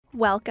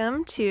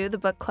Welcome to the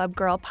Book Club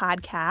Girl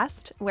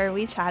podcast, where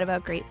we chat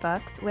about great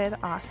books with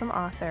awesome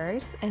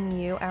authors,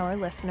 and you, our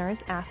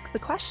listeners, ask the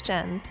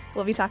questions.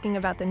 We'll be talking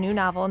about the new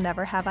novel,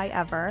 Never Have I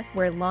Ever,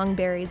 where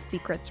long-buried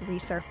secrets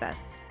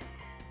resurface.